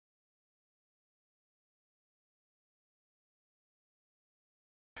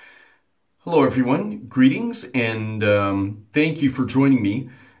Hello everyone, greetings and thank you for joining me.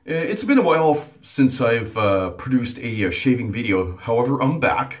 It's been a while since I've produced a shaving video. However, I'm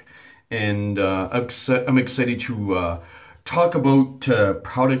back and I'm excited to talk about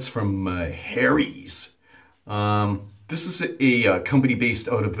products from Harry's. This is a company based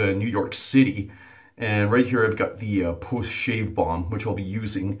out of New York City, and right here I've got the post-shave balm, which I'll be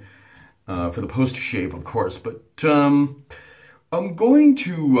using for the post-shave, of course, but I'm going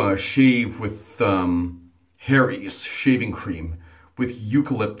to shave with Harry's shaving cream with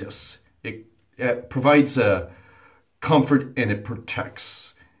eucalyptus. It provides comfort and it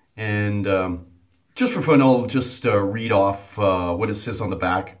protects. And just for fun, I'll just read off what it says on the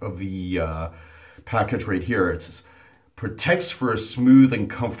back of the package right here. It says, protects for a smooth and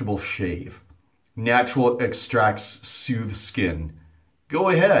comfortable shave. Natural extracts soothe skin. Go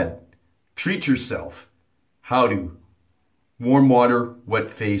ahead, treat yourself. How to? Warm water,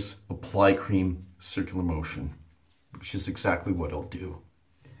 wet face, apply cream, circular motion, which is exactly what I'll do.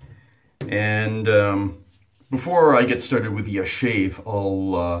 And before I get started with the shave,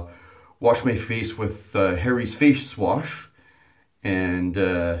 I'll wash my face with Harry's face wash, and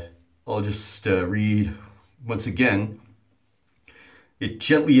I'll just read once again. It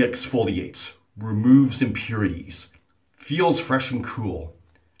gently exfoliates, removes impurities, feels fresh and cool.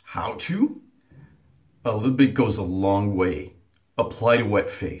 How to? A little bit goes a long way. Apply to wet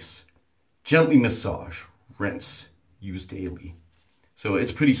face. Gently massage. Rinse. Use daily. So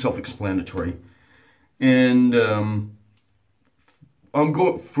it's pretty self-explanatory. And for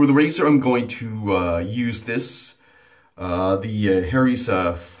the razor, I'm going to use this, the Harry's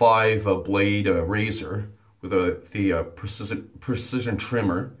 5-blade razor with the precision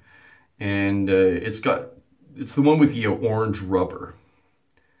trimmer, and it's the one with the orange rubber.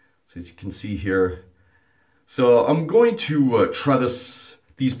 So as you can see here. So I'm going to try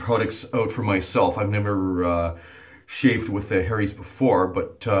these products out for myself. I've never shaved with Harry's before,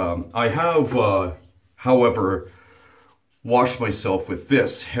 but I have, however, washed myself with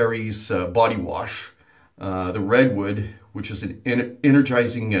this Harry's body wash, the Redwood, which is an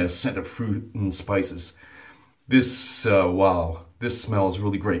energizing scent of fruit and spices. This, wow, this smells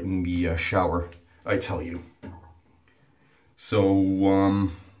really great in the shower, I tell you. So,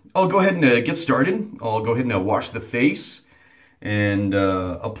 I'll go ahead and get started. I'll go ahead and wash the face and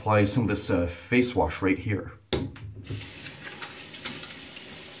apply some of this face wash right here.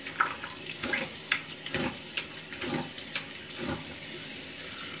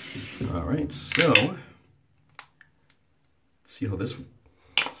 All right, so let's see how this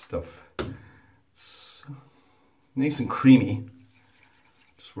stuff, it's nice and creamy.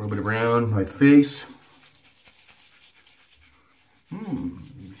 Just rub it around my face.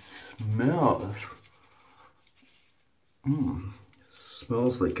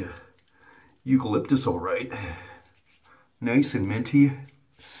 Smells like eucalyptus, all right. Nice and minty,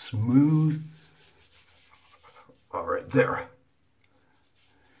 smooth. All right, there.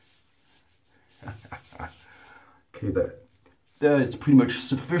 Okay, that is pretty much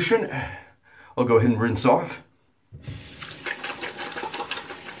sufficient. I'll go ahead and rinse off.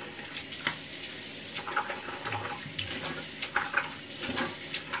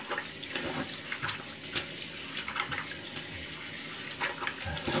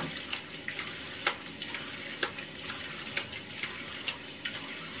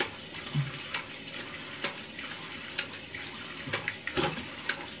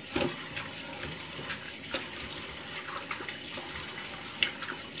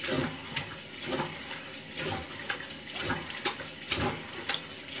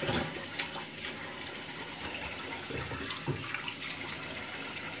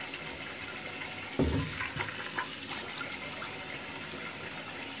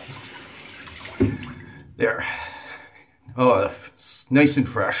 There. Oh, it's nice and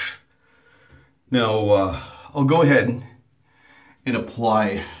fresh. Now, I'll go ahead and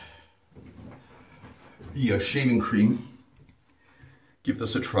apply the shaving cream. Give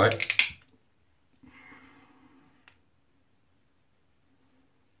this a try.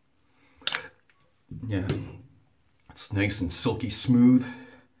 Yeah, it's nice and silky smooth.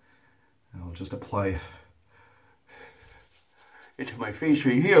 I'll just apply it to my face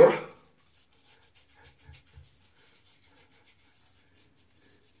right here.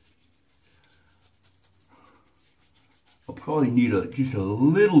 I'll probably need just a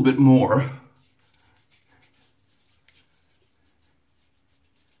little bit more.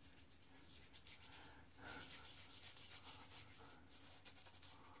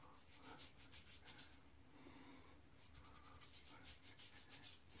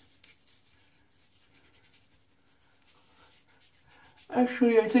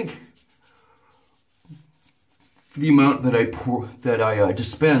 Actually, I think for the amount that I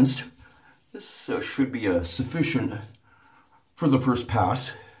dispensed, this should be sufficient for the first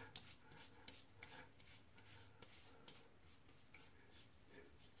pass.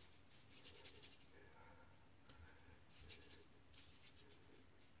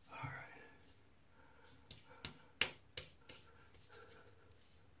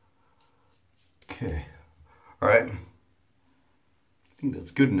 Okay, all right, I think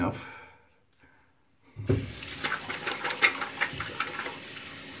that's good enough.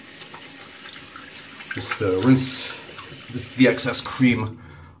 Just rinse the excess cream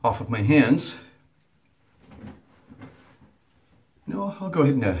off of my hands. No, I'll go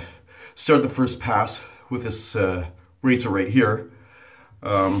ahead and start the first pass with this razor right here.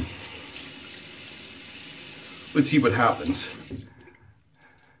 Let's see what happens.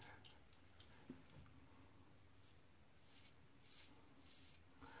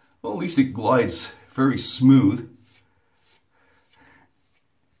 Well, at least it glides very smooth.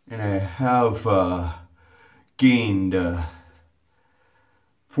 And I have gained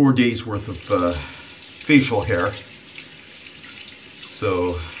 4 days worth of facial hair.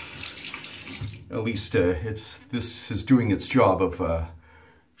 So at least this is doing its job of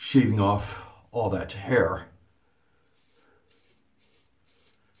shaving off all that hair.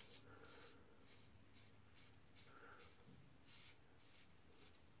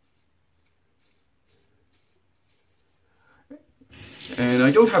 And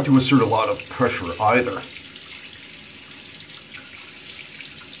I don't have to exert a lot of pressure either.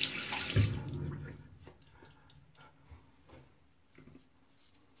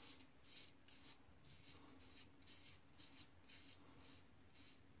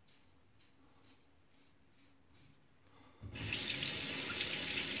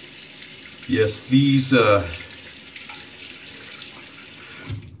 Yes, the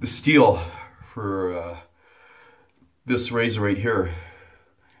steel for this razor right here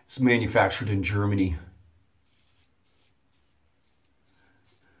is manufactured in Germany.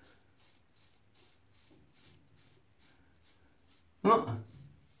 At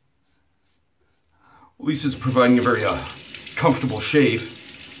least it's providing a very comfortable shave.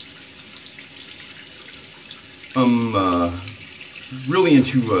 I'm really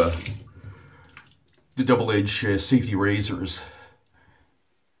into the double-edged safety razors.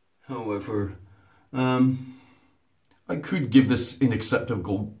 However, I could give this an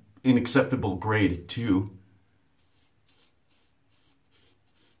acceptable grade too.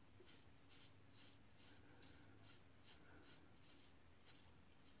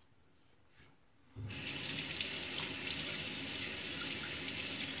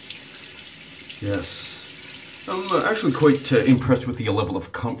 Yes, I'm actually quite impressed with the level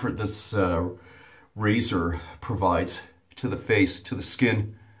of comfort this razor provides to the face, to the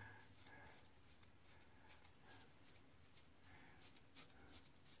skin.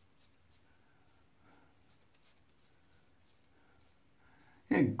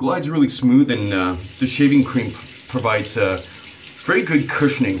 It glides really smooth, and the shaving cream provides very good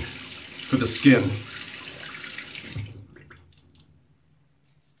cushioning for the skin.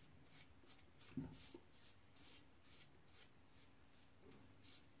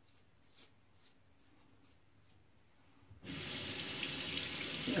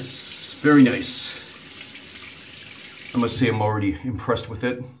 Yes, very nice. I must say I'm already impressed with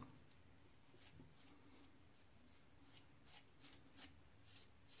it.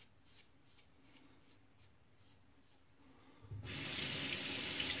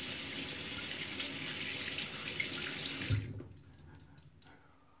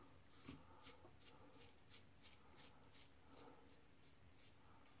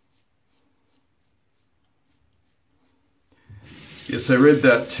 Yes, I read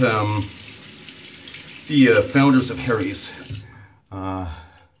that the founders of Harry's,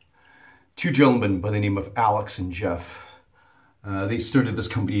 two gentlemen by the name of Alex and Jeff, they started this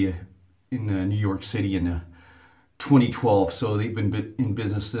company in New York City in 2012, so they've been in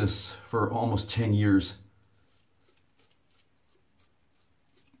business for almost 10 years.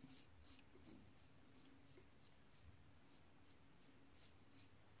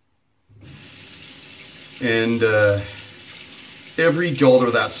 And every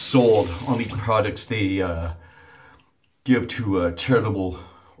dollar that's sold on these products, they give to charitable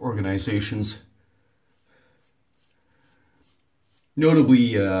organizations.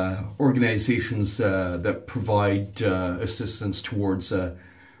 Notably, organizations that provide assistance towards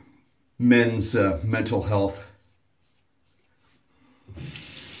men's mental health.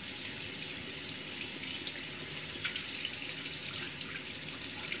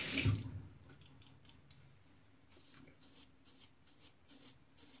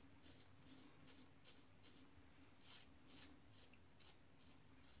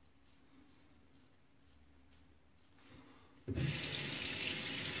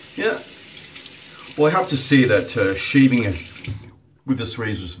 Yeah. Well, I have to say that shaving with this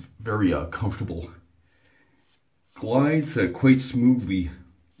razor is very comfortable. Glides quite smoothly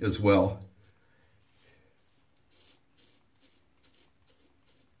as well.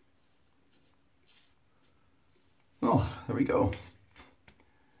 Oh, there we go.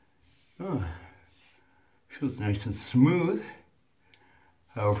 Oh, feels nice and smooth.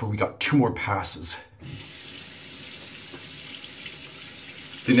 However, we got 2 more passes.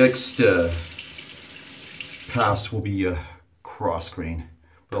 The next pass will be cross grain,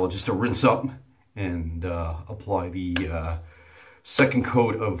 but I'll just rinse up and apply the second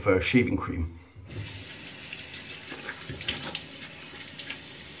coat of shaving cream.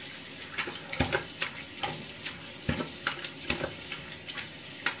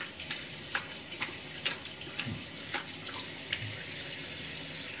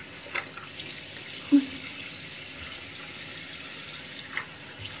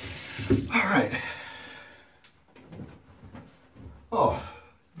 All right. Oh,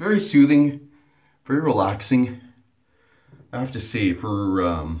 very soothing, very relaxing. I have to say, for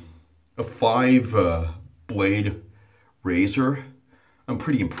a 5-blade razor, I'm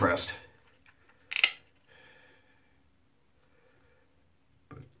pretty impressed.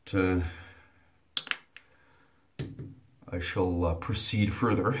 But I shall proceed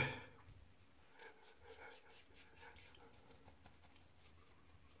further.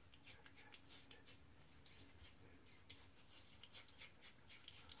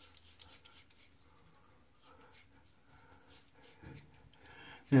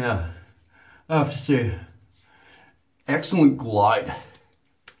 Yeah, I have to say, excellent glide.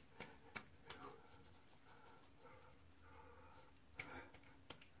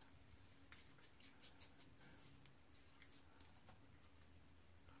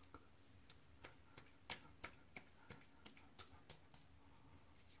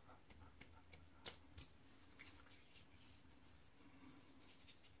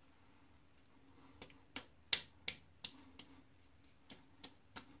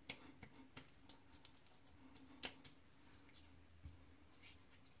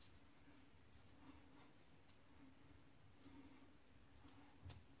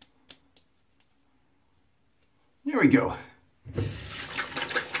 There we go.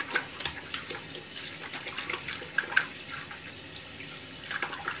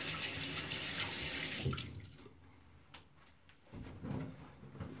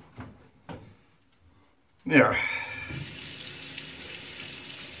 There.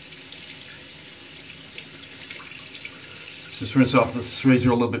 Just rinse off this razor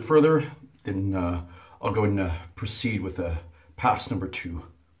a little bit further, then I'll go and proceed with pass number 2,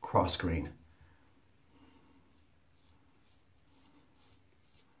 cross grain.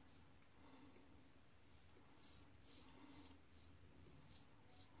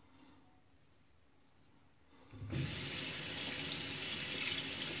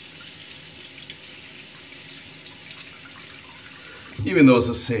 Even though it's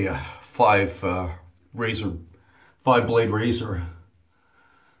a 5-blade razor,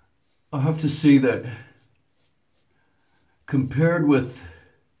 I have to say that compared with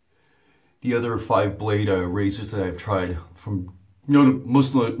the other 5-blade razors that I've tried, from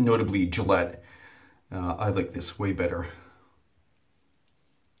most notably Gillette, I like this way better.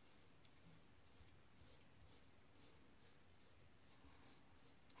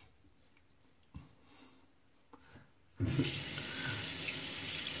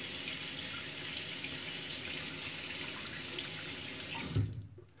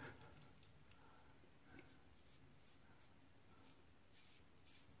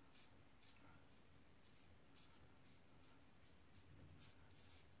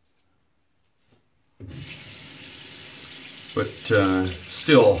 But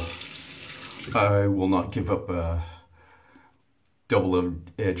still, I will not give up a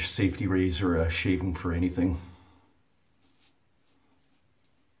double-edged safety razor shaving for anything.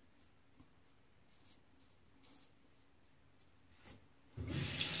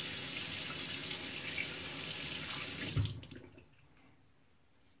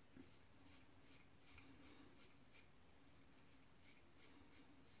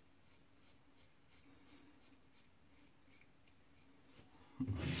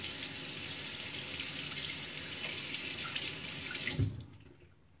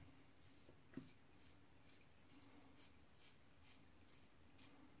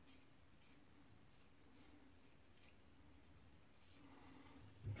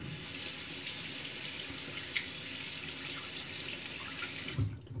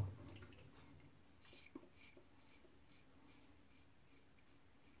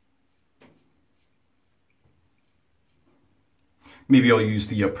 Maybe I'll use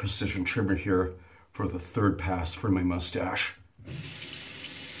the precision trimmer here for the third pass for my mustache.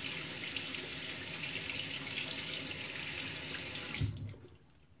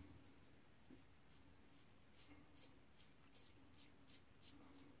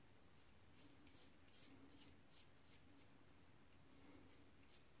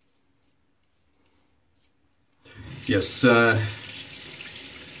 Yes,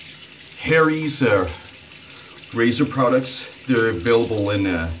 Harry's razor products, they're available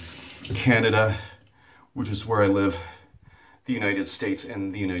in Canada, which is where I live, the United States,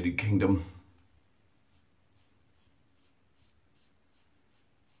 and the United Kingdom.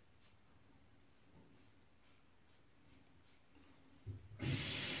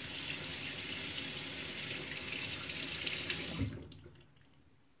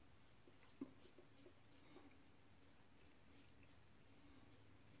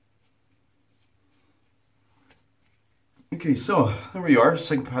 Okay, so there we are,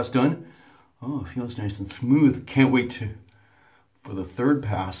 second pass done. Oh, it feels nice and smooth. Can't wait for the third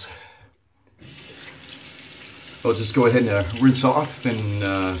pass. I'll just go ahead and rinse off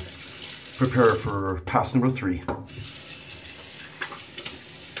and prepare for pass number 3.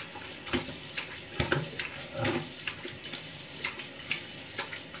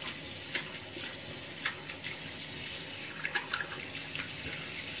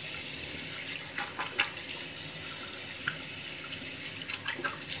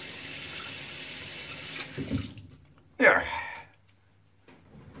 There.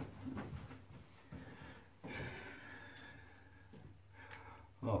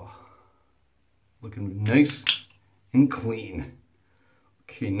 Oh, looking nice and clean.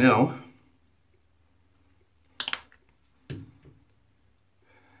 Okay, now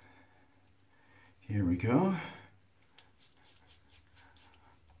here we go.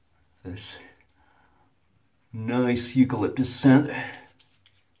 This nice eucalyptus scent.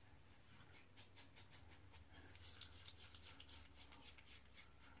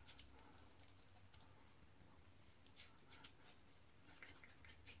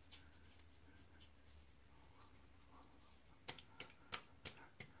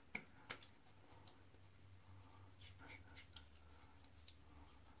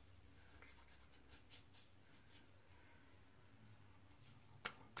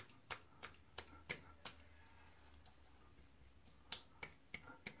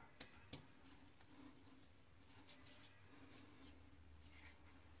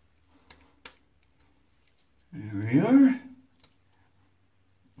 There we are.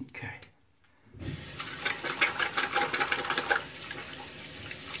 Okay.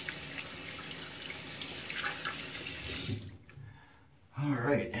 All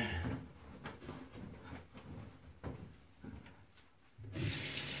right.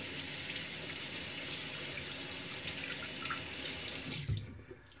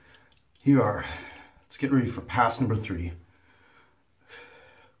 Here you are. Let's get ready for pass number 3.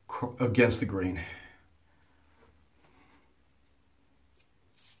 Against the grain.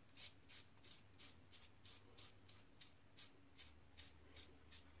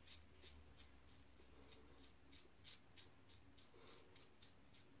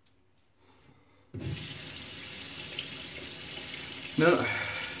 Now, I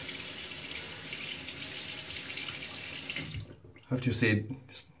have to say, it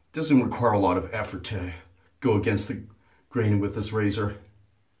doesn't require a lot of effort to go against the grain with this razor.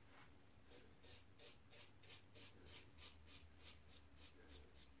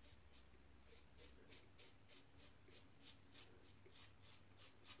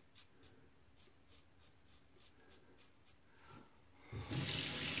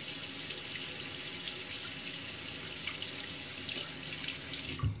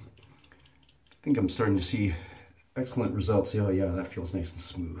 I think I'm starting to see excellent results. Oh yeah, that feels nice and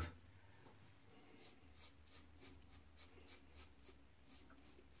smooth.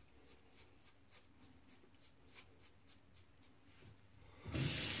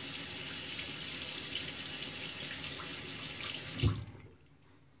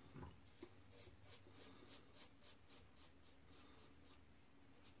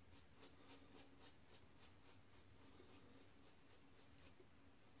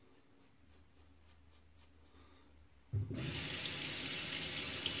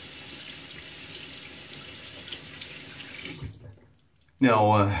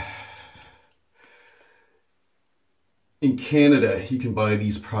 Now, in Canada, you can buy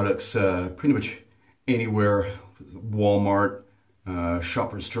these products pretty much anywhere. Walmart,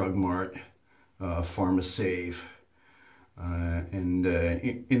 Shoppers Drug Mart, PharmaSave. And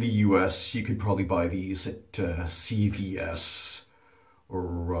in the US, you could probably buy these at CVS or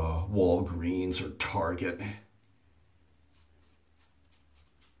Walgreens or Target.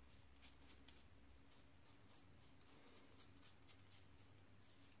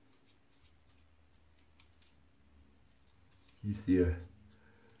 use the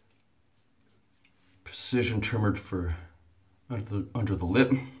precision trimmer for under the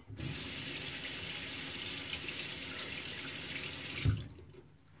lip.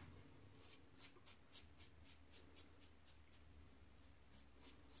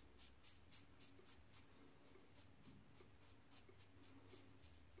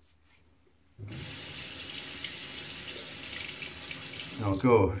 I'll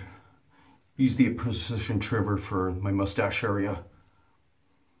go use the precision trimmer for my mustache area.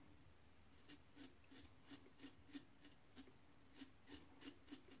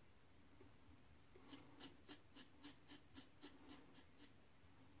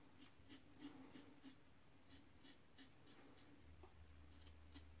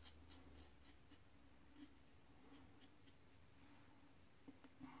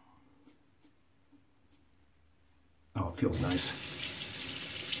 Oh, it feels nice.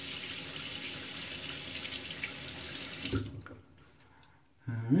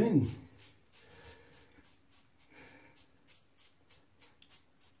 All right.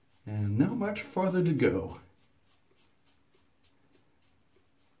 And not much farther to go.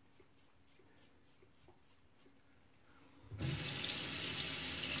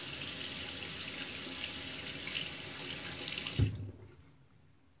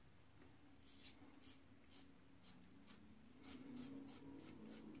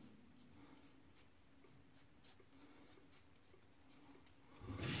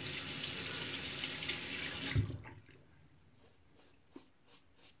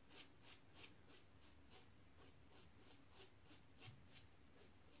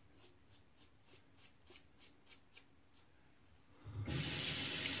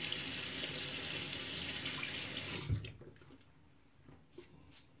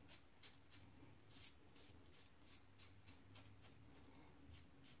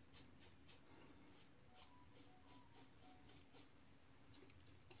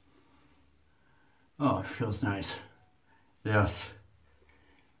 Oh, it feels nice. Yes.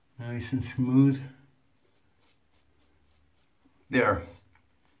 Nice and smooth. There.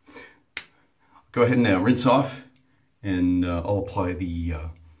 Go ahead and rinse off, and I'll apply the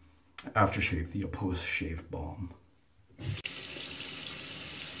aftershave, the post-shave balm.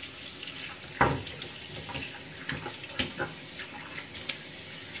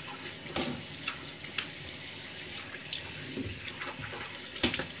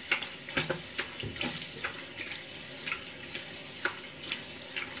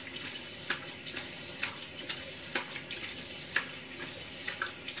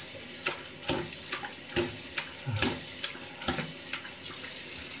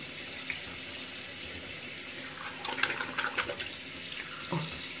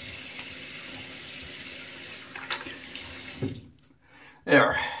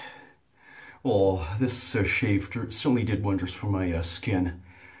 There. Well, this shave certainly did wonders for my skin.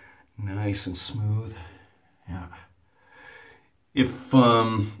 Nice and smooth. Yeah. If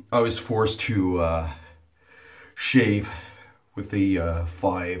I was forced to shave with a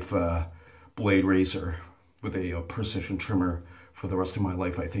 5 blade razor with a precision trimmer for the rest of my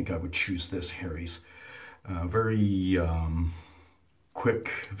life, I think I would choose this Harry's. Very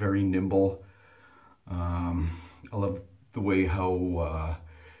quick, very nimble. I love the way how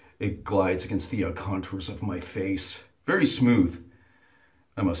it glides against the contours of my face. Very smooth,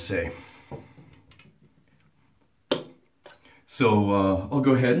 I must say. So I'll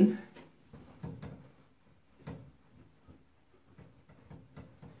go ahead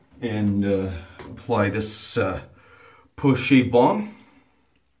and apply this post-shave balm.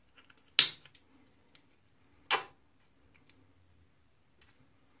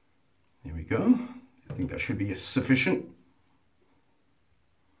 There we go. I think that should be sufficient.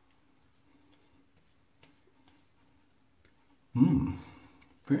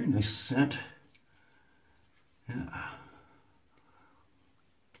 Very nice scent. Yeah.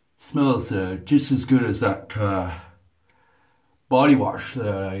 Smells just as good as that body wash that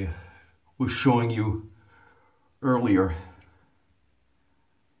I was showing you earlier.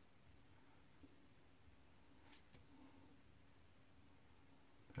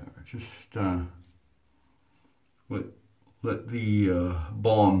 Just let the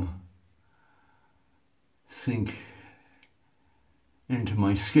balm sink into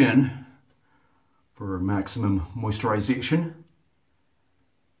my skin for maximum moisturization.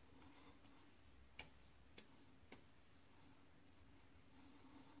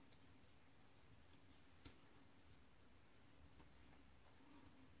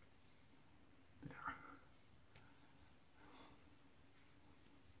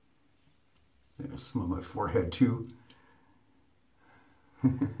 There's some on my forehead too.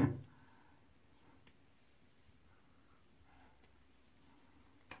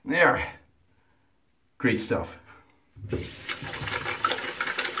 There. Great stuff.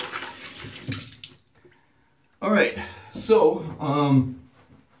 All right, so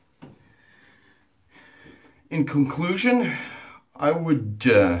in conclusion, I would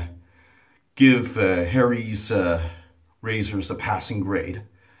give Harry's razors a passing grade.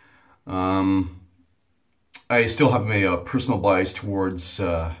 I still have my personal bias towards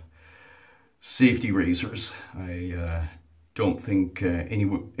safety razors. I don't think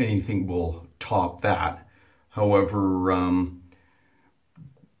anything will top that. However,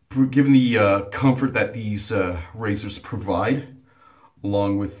 given the comfort that these razors provide,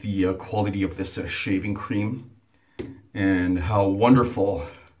 along with the quality of this shaving cream, and how wonderful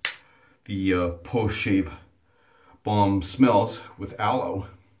the post-shave balm smells with aloe,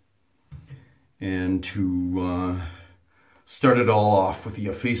 and to start it all off with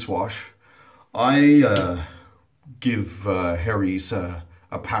the face wash, I give Harry's a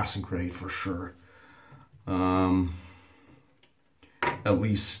passing grade for sure. At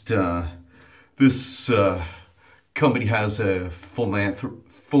least this company has a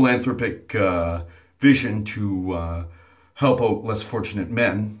philanthropic vision to help out less fortunate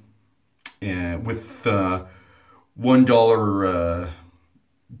men, and with $1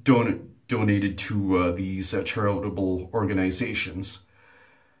 donated to these charitable organizations.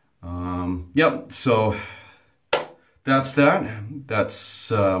 Yep, so that's that. That's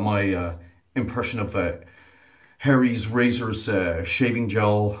my impression of Harry's Razors shaving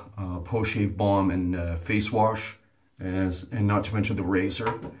gel, post-shave balm, and face wash, and not to mention the razor.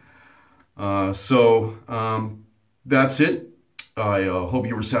 That's it. I hope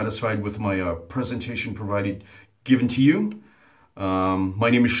you were satisfied with my presentation given to you. My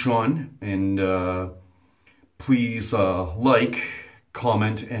name is Sean, and please like,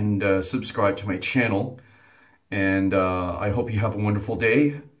 comment, and subscribe to my channel. And I hope you have a wonderful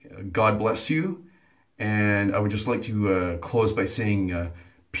day. God bless you. And I would just like to close by saying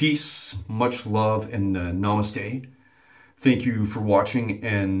peace, much love, and namaste. Thank you for watching,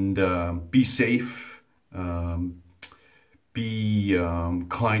 and be safe. Be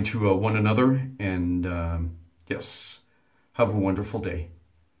kind to one another, and yes, have a wonderful day.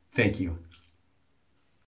 Thank you.